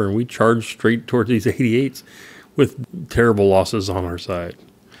war, and we charged straight towards these 88s with terrible losses on our side.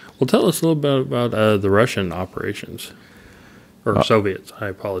 Well, tell us a little bit about the Russian operations. Or Soviets, I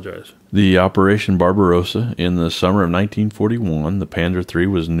apologize. The Operation Barbarossa in the summer of 1941, the Panzer III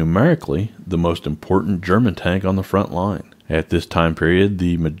was numerically the most important German tank on the front line. At this time period,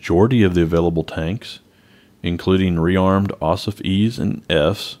 the majority of the available tanks, including rearmed Ossif E's and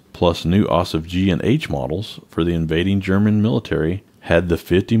F's, plus new Ossif G and H models for the invading German military, had the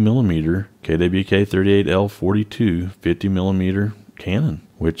 50mm KWK 38L42 50mm cannon,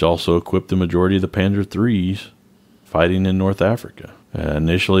 which also equipped the majority of the Panzer III's fighting in North Africa.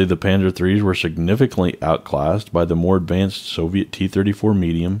 Initially, the Panzer III's were significantly outclassed by the more advanced Soviet T-34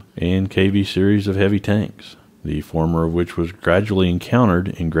 medium and KV series of heavy tanks, the former of which was gradually encountered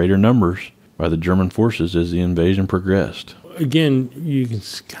in greater numbers by the German forces as the invasion progressed. Again, you can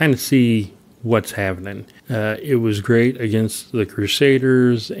kind of see what's happening. It was great against the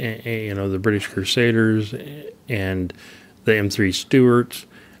Crusaders, the British Crusaders and the M3 Stuarts.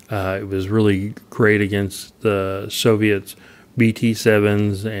 It was really great against the Soviets'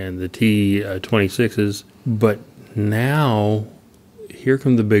 BT-7s and the T-26s. But now, here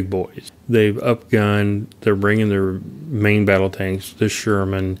come the big boys. They've upgunned. They're bringing their main battle tanks, the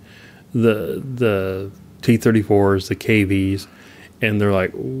Sherman, the T-34s, the KVs, and they're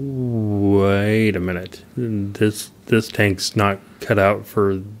like, wait a minute. This tank's not cut out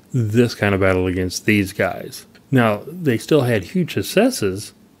for this kind of battle against these guys. Now, they still had huge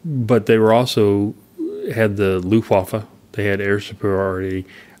successes, but they were also had the Luftwaffe, they had air superiority,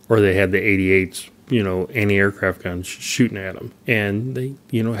 or they had the 88s, anti-aircraft guns shooting at them. And they,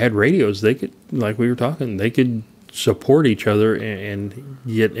 had radios. They could, like we were talking, they could support each other and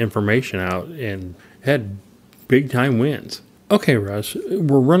get information out and had big-time wins. Okay, Russ,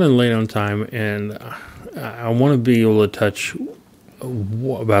 we're running late on time, and I want to be able to touch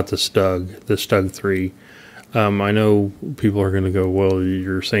about the Stug 3. I know people are going to go, well,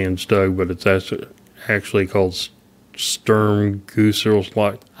 you're saying Stug, but it's actually called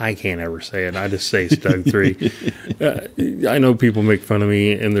Sturmgusserslot. I can't ever say it. I just say Stug 3. I know people make fun of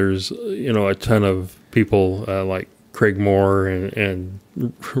me, and there's a ton of people like Craig Moore and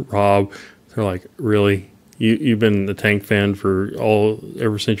Rob. They're like, really? You've been a tank fan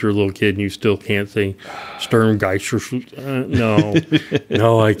ever since you're a little kid, and you still can't say Sturmgeister?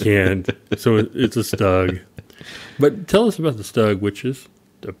 No, I can't. So it's a Stug. But tell us about the Stug, which is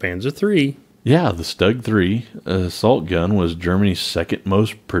the Panzer III. Yeah, the Stug 3 assault gun was Germany's second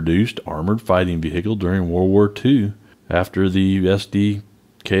most produced armored fighting vehicle during World War II, after the SD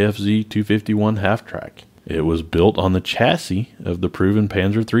KFZ 251 half-track. It was built on the chassis of the proven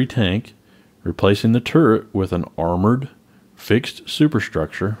Panzer III tank, replacing the turret with an armored, fixed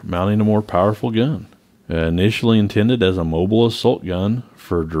superstructure mounting a more powerful gun. Initially intended as a mobile assault gun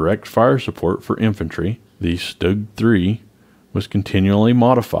for direct fire support for infantry, the Stug 3 was continually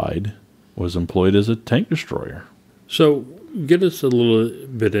modified, was employed as a tank destroyer. So, get us a little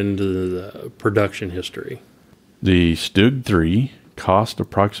bit into the production history. The Stug 3 cost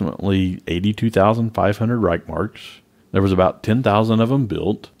approximately 82,500 Reichmarks. There was about 10,000 of them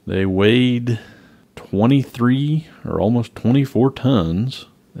built. They weighed 23 or almost 24 tons.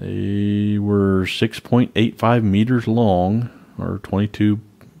 They were 6.85 meters long, or 22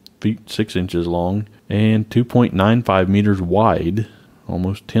 feet 6 inches long, and 2.95 meters wide,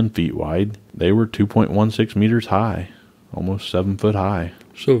 almost 10 feet wide. They were 2.16 meters high, almost 7 foot high.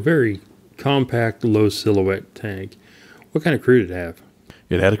 So very compact, low silhouette tank. What kind of crew did it have?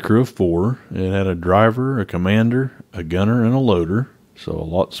 It had a crew of 4. It had a driver, a commander, a gunner, and a loader. So a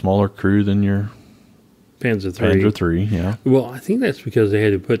lot smaller crew than your Panzer III. Panzer III, yeah. Well, I think that's because they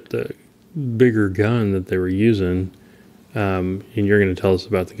had to put the bigger gun that they were using, and you're going to tell us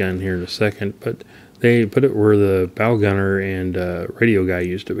about the gun here in a second, but they put it where the bow gunner and radio guy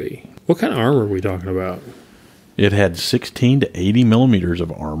used to be. What kind of armor are we talking about? It had 16 to 80 millimeters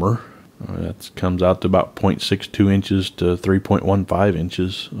of armor. That comes out to about 0.62 inches to 3.15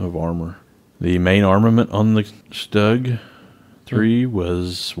 inches of armor. The main armament on the Stug 3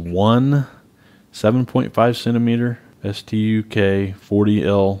 was one 7.5 centimeter STUK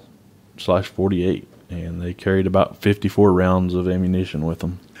 40L/48, and they carried about 54 rounds of ammunition with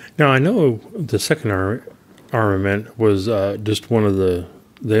them. Now, I know the second armament was just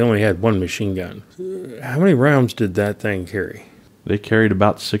they only had one machine gun. How many rounds did that thing carry? They carried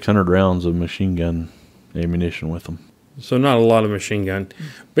about 600 rounds of machine gun ammunition with them. So not a lot of machine gun.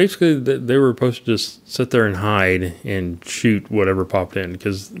 Basically, they were supposed to just sit there and hide and shoot whatever popped in,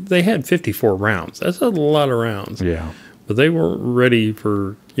 because they had 54 rounds. That's a lot of rounds. Yeah. But they weren't ready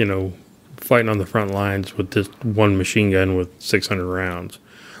for, fighting on the front lines with just one machine gun with 600 rounds.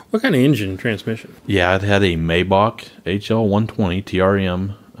 What kind of engine transmission? Yeah, it had a Maybach HL120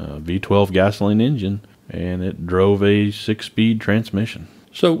 TRM V12 gasoline engine and it drove a 6-speed transmission.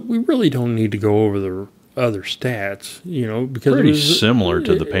 So we really don't need to go over the other stats, because Pretty similar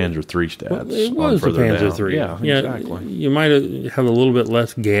to the Panzer III stats. Well, it was the Panzer III. Yeah, exactly. You might have a little bit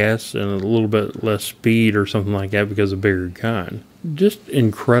less gas and a little bit less speed or something like that because of bigger gun. Just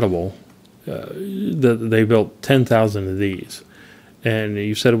incredible that they built 10,000 of these. And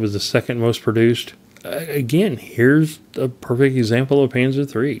you said it was the second most produced. Again, here's a perfect example of Panzer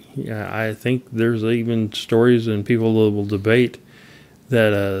III. I think there's even stories and people that will debate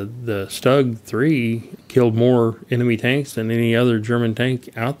that the Stug 3 killed more enemy tanks than any other German tank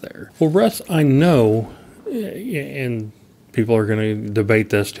out there. Well, Russ, I know, and people are going to debate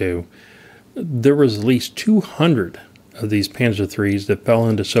this too, there was at least 200 of these Panzer IIIs that fell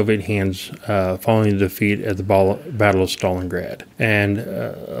into Soviet hands following the defeat at the Battle of Stalingrad. And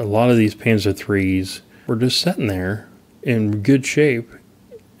a lot of these Panzer IIIs were just sitting there in good shape,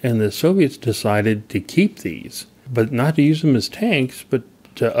 and the Soviets decided to keep these, but not to use them as tanks, but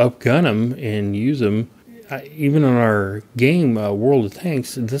to upgun them and use them. Even in our game, World of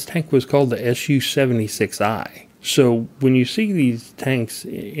Tanks, this tank was called the Su-76I. So when you see these tanks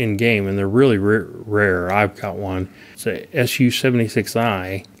in game, and they're really rare, I've got one, it's a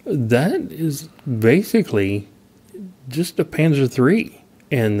Su-76I, that is basically just a Panzer III.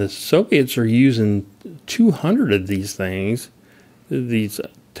 And the Soviets are using 200 of these things, these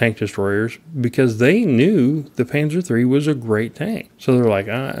tank destroyers, because they knew the Panzer III was a great tank. So they're like,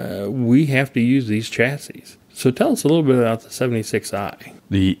 we have to use these chassis. So tell us a little bit about the 76I.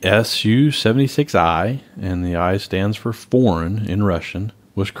 The Su-76I, and the I stands for foreign in Russian,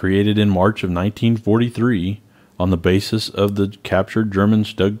 was created in March of 1943 on the basis of the captured German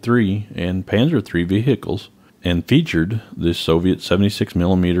Stug 3 and Panzer III vehicles, and featured the Soviet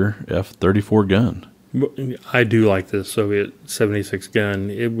 76mm F-34 gun. I do like this Soviet 76 gun.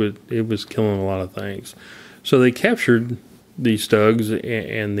 It was killing a lot of things. So they captured these Stugs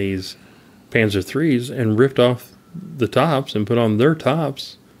and these Panzer IIIs and ripped off the tops and put on their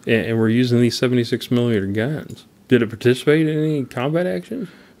tops, and we're using these 76mm guns. Did it participate in any combat actions?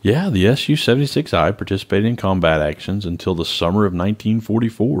 Yeah, the Su-76I participated in combat actions until the summer of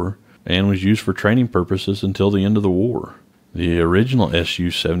 1944 and was used for training purposes until the end of the war. The original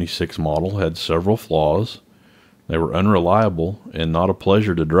Su-76 model had several flaws. They were unreliable and not a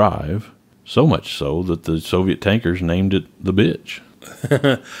pleasure to drive, so much so that the Soviet tankers named it the bitch.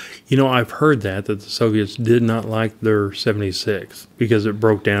 I've heard that the Soviets did not like their 76 because it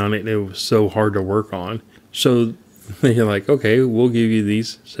broke down and it was so hard to work on. So they're like, okay, we'll give you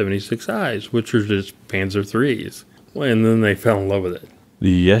these 76Is, which are just Panzer IIIs. And then they fell in love with it.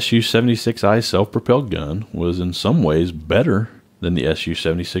 The Su-76I self-propelled gun was in some ways better than the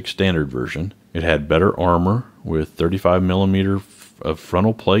Su-76 standard version. It had better armor with 35mm of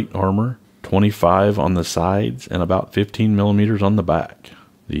frontal plate armor, 25 on the sides, and about 15mm on the back.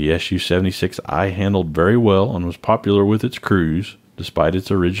 The Su-76I handled very well and was popular with its crews, despite its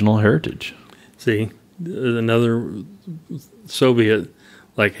original heritage. See, another Soviet,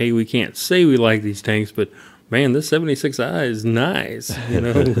 like, hey, we can't say we like these tanks, but man, this 76I is nice.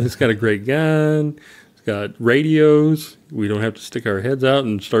 It's got a great gun. It's got radios. We don't have to stick our heads out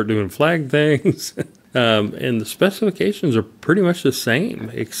and start doing flag things. And the specifications are pretty much the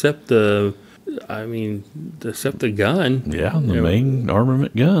same, except the gun. Yeah, the main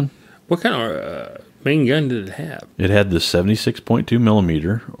armament gun. What kind of main gun did it have? It had the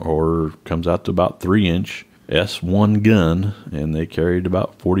 76.2mm, or comes out to about 3-inch S1 gun, and they carried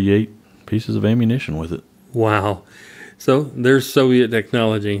about 48 pieces of ammunition with it. Wow. So there's Soviet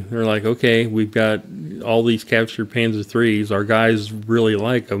technology. They're like, okay, we've got all these captured Panzer IIIs. Our guys really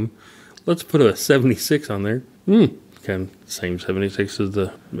like them. Let's put a 76 on there. Kind of same 76 as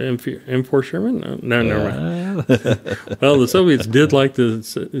the M4 Sherman? No, never mind. Well, the Soviets did like the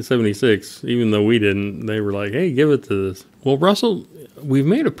 76, even though we didn't. They were like, hey, give it to this. Well, Russell, we've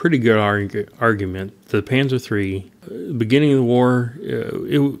made a pretty good argument. The Panzer III, beginning of the war,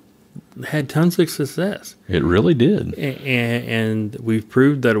 it had tons of success. It really did. And we've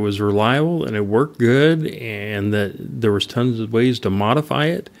proved that it was reliable and it worked good, and that there was tons of ways to modify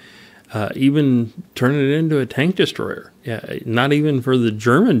it. Even turn it into a tank destroyer. Not even for the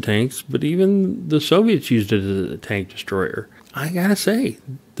German tanks, but even the Soviets used it as a tank destroyer. I gotta say,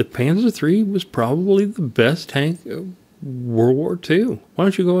 the Panzer III was probably the best tank of World War II. Why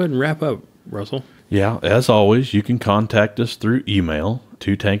don't you go ahead and wrap up, Russell? Yeah, as always, you can contact us through email,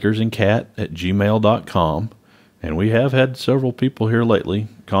 twotankersandcat@gmail.com. And we have had several people here lately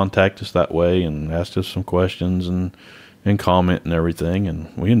contact us that way and ask us some questions and comment and everything,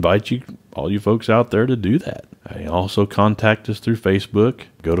 and we invite you, all you folks out there, to do that. Also contact us through Facebook.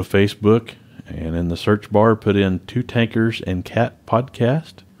 Go to Facebook And in the search bar, put in Two Tankers and Cat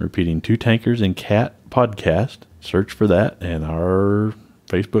Podcast. Repeating, Two Tankers and Cat Podcast. Search for that, and our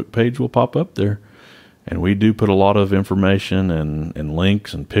Facebook page will pop up there. And we do put a lot of information and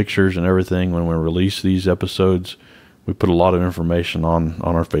links and pictures and everything when we release these episodes. We put a lot of information on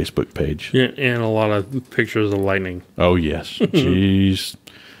our Facebook page. Yeah, and a lot of pictures of lightning. Oh, yes. She's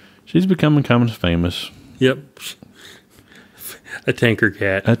becoming kind of famous. Yep. A tanker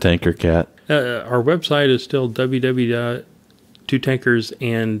cat. A tanker cat. Our website is still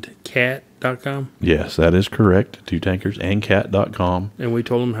www.twotankersandcat.com. Yes, that is correct. Twotankersandcat.com. And we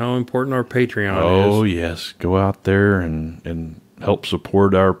told them how important our Patreon is. Oh, yes. Go out there and help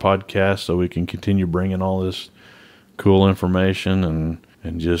support our podcast so we can continue bringing all this cool information,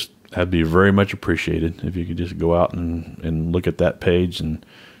 and just that'd be very much appreciated if you could just go out and look at that page and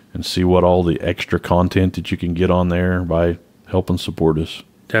see what all the extra content that you can get on there by helping support us.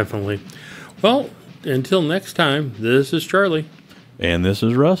 Definitely. Well, until next time, this is Charlie. And this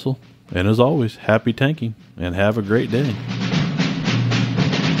is Russell. And as always, happy tanking and have a great day.